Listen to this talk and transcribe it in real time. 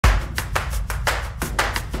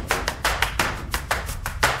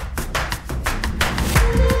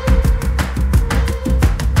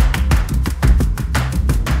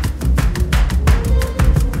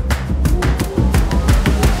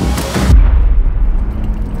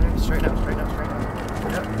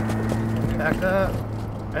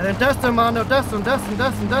Währenddessen, Mano, das und das und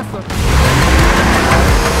das und das und...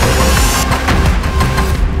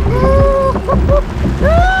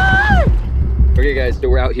 Okay guys, so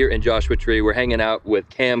we're out here in Joshua Tree. We're hanging out with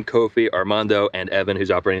Cam, Kofi, Armando, and Evan,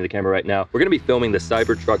 who's operating the camera right now. We're gonna be filming the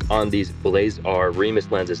Cybertruck on these Blazar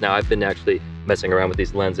Remus lenses. Now, I've been actually messing around with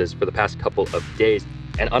these lenses for the past couple of days,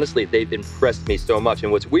 and honestly, they've impressed me so much.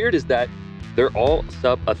 And what's weird is that they're all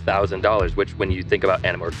sub $1,000, which when you think about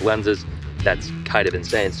anamorphic lenses, that's kind of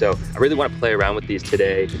insane. So I really want to play around with these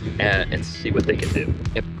today and see what they can do.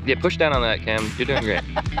 Yeah, push down on that, Cam. You're doing great.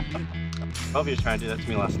 Kofi was trying to do that to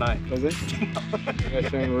me last night. Was it? You guys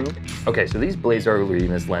sharing a room? Okay, so these Blazar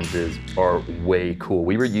Remus lenses are way cool.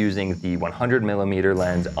 We were using the 100mm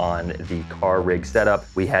lens on the car rig setup.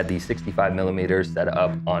 We had the 65mm set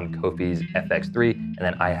up on Kofi's FX3, and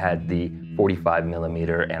then I had the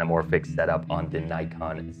 45mm anamorphic setup on the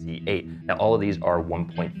Nikon Z8. Now, all of these are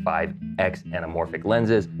 1.5x anamorphic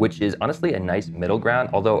lenses, which is honestly a nice middle ground,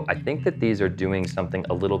 although I think that these are doing something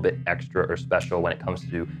a little bit extra or special when it comes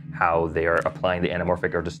to how they are applying the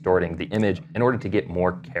anamorphic or distorting the image in order to get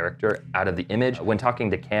more character out of the image. When talking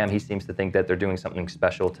to Cam, he seems to think that they're doing something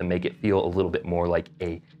special to make it feel a little bit more like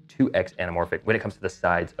a 2x anamorphic when it comes to the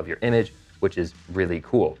sides of your image, which is really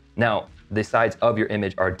cool. Now, the sides of your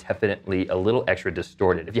image are definitely a little extra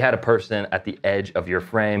distorted. If you had a person at the edge of your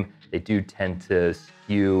frame, they do tend to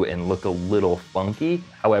skew and look a little funky.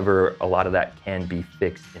 However, a lot of that can be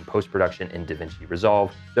fixed in post-production in DaVinci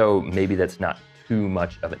Resolve, so maybe that's not too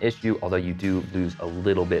much of an issue, although you do lose a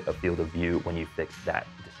little bit of field of view when you fix that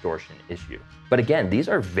distortion issue. But again, these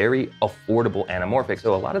are very affordable anamorphic,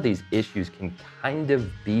 so a lot of these issues can kind of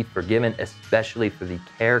be forgiven, especially for the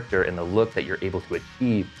character and the look that you're able to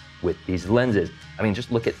achieve with these lenses. I mean,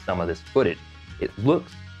 just look at some of this footage. It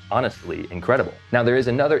looks honestly incredible. Now, there is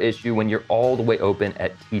another issue. When you're all the way open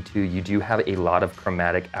at T2, you do have a lot of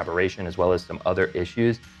chromatic aberration as well as some other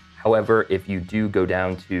issues. However, if you do go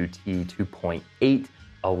down to T2.8,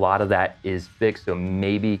 a lot of that is fixed, so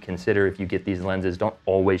maybe consider if you get these lenses, don't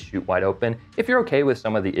always shoot wide open. If you're okay with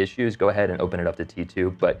some of the issues, go ahead and open it up to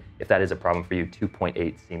T2, but if that is a problem for you,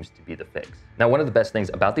 2.8 seems to be the fix. Now, one of the best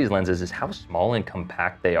things about these lenses is how small and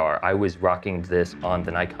compact they are. I was rocking this on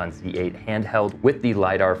the Nikon Z8 handheld with the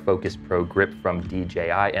LiDAR Focus Pro grip from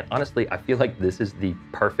DJI, and honestly, I feel like this is the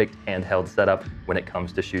perfect handheld setup when it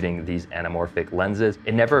comes to shooting these anamorphic lenses.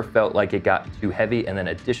 It never felt like it got too heavy, and then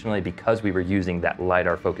additionally, because we were using that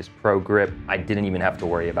LiDAR Focus Pro grip, I didn't even have to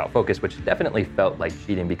worry about focus, which definitely felt like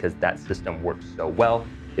cheating because that system works so well.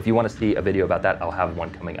 If you want to see a video about that, I'll have one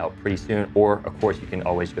coming out pretty soon, or of course you can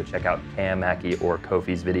always go check out Cam, Mackie, or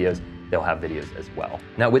Kofi's videos. They'll have videos as well.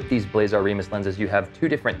 Now, with these Blazar Remus lenses, you have two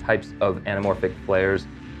different types of anamorphic flares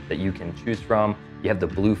that you can choose from. You have the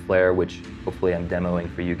blue flare, which hopefully I'm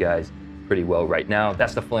demoing for you guys pretty well right now.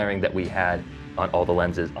 That's the flaring that we had on all the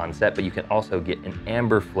lenses on set, but you can also get an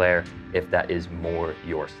amber flare if that is more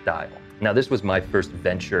your style. Now, this was my first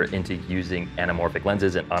venture into using anamorphic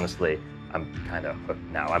lenses, and honestly, I'm kind of hooked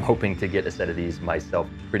now. I'm hoping to get a set of these myself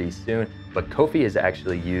pretty soon, but Kofi has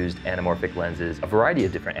actually used anamorphic lenses, a variety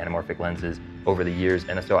of different anamorphic lenses over the years,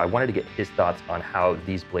 and so I wanted to get his thoughts on how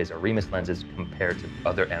these Blazar Remus lenses compare to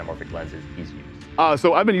other anamorphic lenses he's used.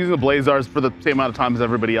 So I've been using the Blazars for the same amount of time as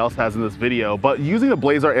everybody else has in this video, but using the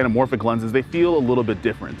Blazar anamorphic lenses, they feel a little bit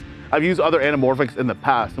different. I've used other anamorphics in the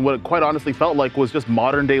past, and what it quite honestly felt like was just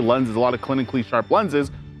modern day lenses, a lot of clinically sharp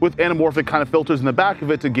lenses with anamorphic kind of filters in the back of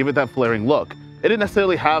it to give it that flaring look. It didn't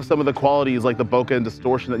necessarily have some of the qualities like the bokeh and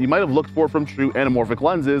distortion that you might have looked for from true anamorphic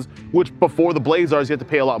lenses, which before the Blazars you had to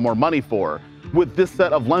pay a lot more money for. With this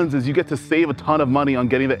set of lenses, you get to save a ton of money on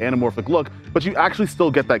getting the anamorphic look, but you actually still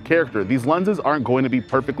get that character. These lenses aren't going to be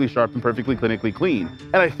perfectly sharp and perfectly clinically clean.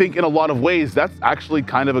 And I think in a lot of ways, that's actually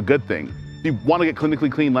kind of a good thing. If you want to get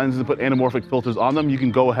clinically clean lenses and put anamorphic filters on them, you can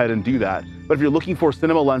go ahead and do that. But if you're looking for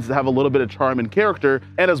cinema lenses that have a little bit of charm and character,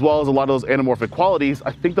 and as well as a lot of those anamorphic qualities,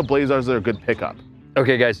 I think the Blazars are a good pickup.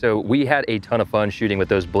 Okay guys, so we had a ton of fun shooting with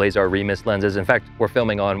those Blazar Remus lenses. In fact, we're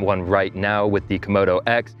filming on one right now with the Komodo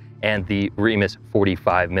X and the Remus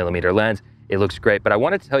 45mm lens. It looks great, but I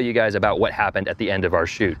want to tell you guys about what happened at the end of our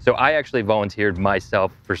shoot. So I actually volunteered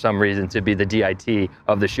myself for some reason to be the DIT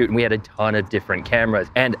of the shoot, and we had a ton of different cameras,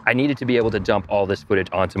 and I needed to be able to dump all this footage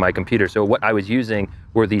onto my computer. So what I was using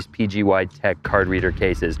were these PGYTech card reader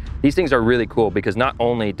cases. These things are really cool because not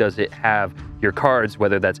only does it have your cards,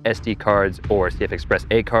 whether that's SD cards or CF Express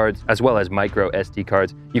A cards, as well as micro SD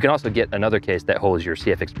cards. You can also get another case that holds your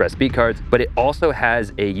CF Express B cards, but it also has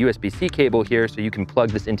a USB-C cable here, so you can plug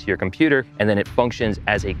this into your computer, and then it functions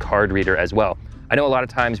as a card reader as well. I know a lot of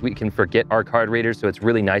times we can forget our card readers, so it's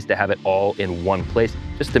really nice to have it all in one place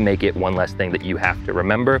just to make it one less thing that you have to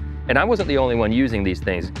remember. And I wasn't the only one using these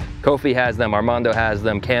things. Kofi has them, Armando has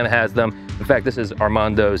them, Cam has them. In fact, this is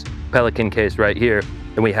Armando's Pelican case right here.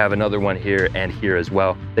 And we have another one here and here as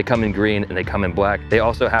well. They come in green and they come in black. They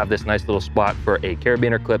also have this nice little spot for a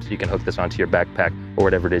carabiner clip so you can hook this onto your backpack or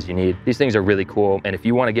whatever it is you need. These things are really cool. And if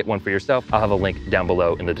you want to get one for yourself, I'll have a link down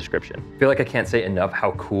below in the description. I feel like I can't say enough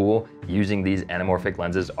how cool using these anamorphic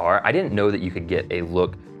lenses are. I didn't know that you could get a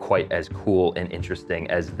look quite as cool and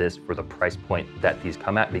interesting as this for the price point that these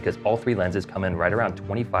come at, because all three lenses come in right around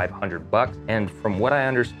 2,500 bucks. And from what I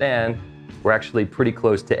understand, we're actually pretty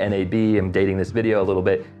close to NAB. I'm dating this video a little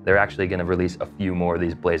bit. They're actually gonna release a few more of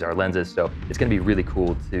these Blazar lenses, so it's gonna be really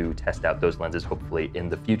cool to test out those lenses hopefully in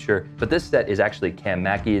the future. But this set is actually Cam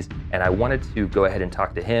Mackey's, and I wanted to go ahead and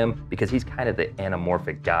talk to him because he's kind of the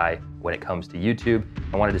anamorphic guy when it comes to YouTube.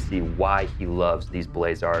 I wanted to see why he loves these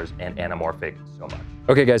Blazars and anamorphic so much.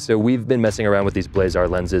 Okay guys, so we've been messing around with these Blazar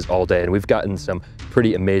lenses all day, and we've gotten some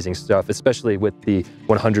pretty amazing stuff, especially with the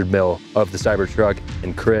 100mm of the Cybertruck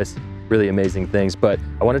and Chris. Really amazing things, but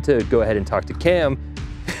I wanted to go ahead and talk to Cam,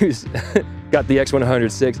 who's got the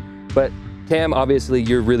X100-6. But Cam, obviously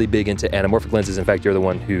you're really big into anamorphic lenses. In fact, you're the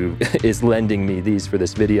one who is lending me these for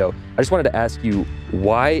this video. I just wanted to ask you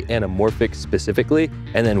why anamorphic specifically,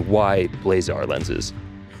 and then why Blazar lenses?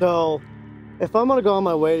 So if I'm gonna go on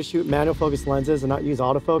my way to shoot manual focus lenses and not use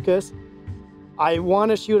autofocus, I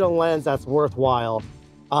wanna shoot a lens that's worthwhile.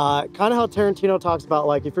 Kind of how Tarantino talks about,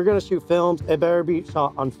 like, if you're gonna shoot films, it better be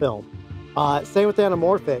shot on film. Same with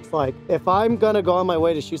anamorphics. Like, if I'm gonna go on my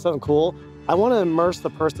way to shoot something cool, I wanna immerse the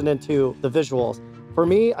person into the visuals. For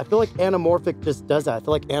me, I feel like anamorphic just does that. I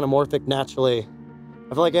feel like anamorphic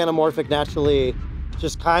naturally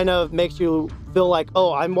just kind of makes you feel like,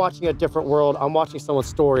 oh, I'm watching a different world, I'm watching someone's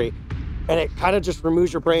story. And it kind of just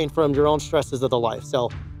removes your brain from your own stresses of the life. So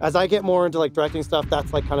as I get more into like directing stuff,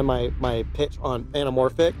 that's like kind of my pitch on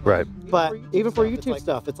anamorphic. Right. But even for YouTube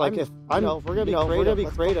stuff, it's like, if we're gonna be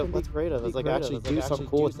creative, let's like actually do something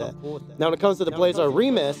cool with it. Now when it comes to the Blazar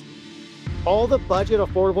Remus, all the budget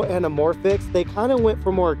affordable anamorphics, they kind of went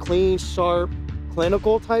for more clean, sharp,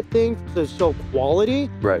 clinical type things to show quality.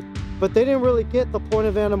 Right. But they didn't really get the point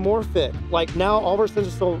of anamorphic. Like now all of our sensors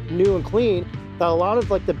are so new and clean that a lot of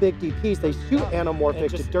like the big DPs, they shoot anamorphic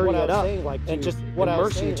to dirty it up and just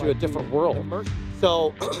immerse you into a different world.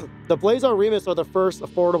 So the Blazar Remus are the first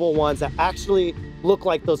affordable ones that actually look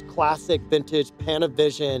like those classic vintage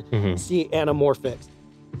Panavision C anamorphics.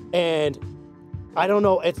 And I don't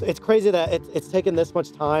know, it's crazy that it's taken this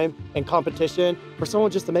much time and competition for someone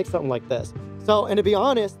just to make something like this. So, and to be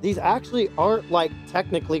honest, these actually aren't like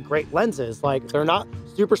technically great lenses. Like they're not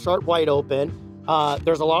super sharp wide open.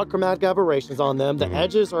 There's a lot of chromatic aberrations on them. The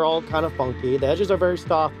edges are all kind of funky. The edges are very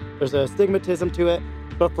soft. There's a astigmatism to it.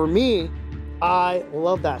 But for me, I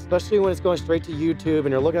love that, especially when it's going straight to YouTube and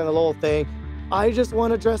you're looking at the little thing. I just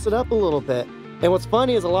want to dress it up a little bit. And what's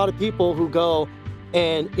funny is a lot of people who go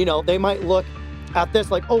and, you know, they might look at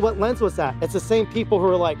this like, oh, what lens was that? It's the same people who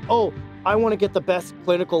are like, oh, I want to get the best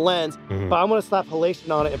clinical lens, but I want to slap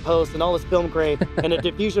halation on it and post and all this film grain and a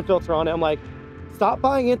diffusion filter on it. I'm like, stop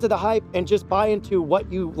buying into the hype and just buy into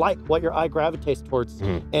what you like, what your eye gravitates towards.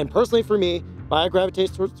 And personally for me, my eye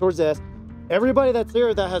gravitates towards this. Everybody that's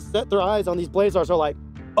here that has set their eyes on these Blazars are like,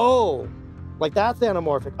 oh, like that's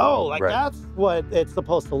anamorphic. Oh, like that's what it's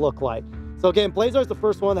supposed to look like. So again, Blazar is the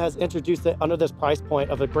first one that has introduced it under this price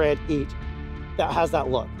point of $1,000 each that has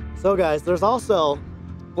that look. So guys, there's also,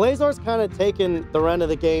 Blazar's kind of taken the run of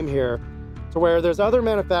the game here to where there's other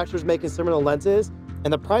manufacturers making similar lenses,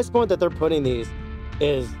 and the price point that they're putting these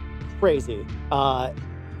is crazy.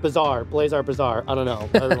 Bizarre, Blazar bizarre, I don't know,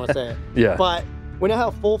 I don't want to say it. Yeah. But we now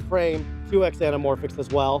have full frame 2X anamorphics as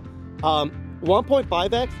well.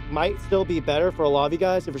 1.5X might still be better for a lot of you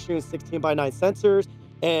guys if you're shooting 16:9 sensors,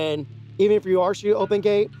 and even if you are shooting open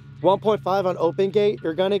gate, 1.5 on open gate,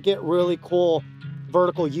 you're gonna get really cool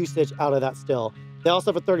vertical usage out of that still. They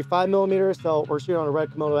also have a 35mm, so we're shooting on a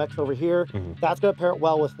red Komodo X over here. That's gonna pair it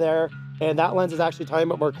well with there. And that lens is actually tiny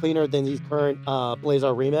bit more cleaner than these current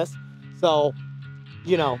Blazar Remus. So,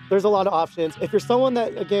 you know, there's a lot of options. If you're someone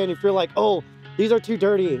that, again, if you're like, oh, these are too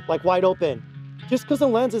dirty, like wide open, just because the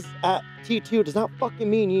lens is at T2 does not fucking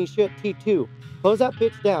mean you shoot T2. Close that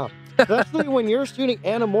bitch down. Especially when you're shooting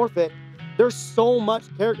anamorphic, there's so much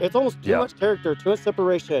character. It's almost too much character, too much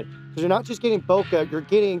separation. Because you're not just getting bokeh, you're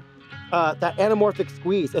getting that anamorphic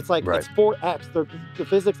squeeze. It's like, it's 4X. The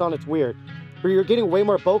physics on it's weird. But you're getting way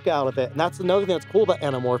more bokeh out of it. And that's another thing that's cool about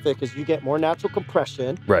anamorphic is you get more natural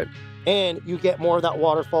compression. And you get more of that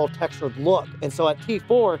waterfall textured look. And so at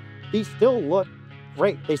T4, these still look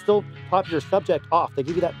great. They still pop your subject off. They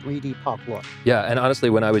give you that 3D pop look. Yeah, and honestly,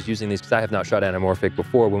 when I was using these, because I have not shot anamorphic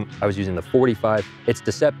before, when I was using the 45, it's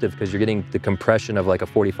deceptive because you're getting the compression of like a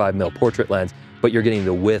 45mm portrait lens, but you're getting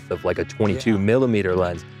the width of like a 22mm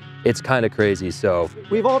lens. It's kind of crazy, so.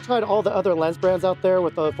 We've all tried all the other lens brands out there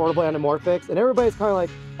with the affordable anamorphics, and everybody's kind of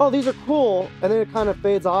like, oh, these are cool, and then it kind of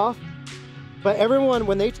fades off. But everyone,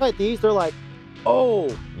 when they try these, they're like,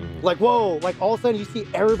 oh, like, whoa, like all of a sudden you see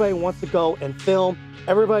everybody wants to go and film.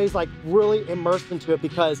 Everybody's like really immersed into it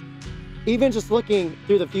because even just looking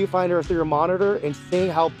through the viewfinder or through your monitor and seeing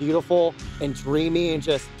how beautiful and dreamy and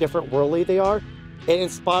just different worldly they are, it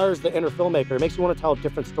inspires the inner filmmaker. It makes you want to tell a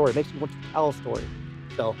different story. It makes you want to tell a story.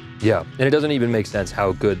 So. Yeah, and it doesn't even make sense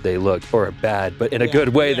how good they look, or bad, but in a good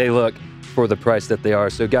way they look for the price that they are.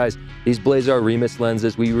 So guys, these Blazar Remus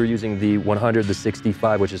lenses, we were using the 100, the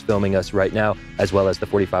 65, which is filming us right now, as well as the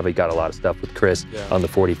 45. We got a lot of stuff with Chris on the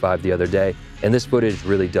 45 the other day. And this footage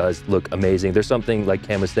really does look amazing. There's something, like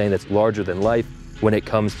Cam was saying, that's larger than life when it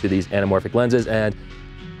comes to these anamorphic lenses. And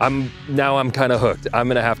now I'm kind of hooked. I'm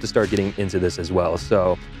gonna have to start getting into this as well.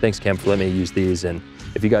 So thanks, Cam, for letting me use these. And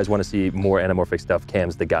if you guys want to see more anamorphic stuff,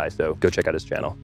 Cam's the guy, so go check out his channel.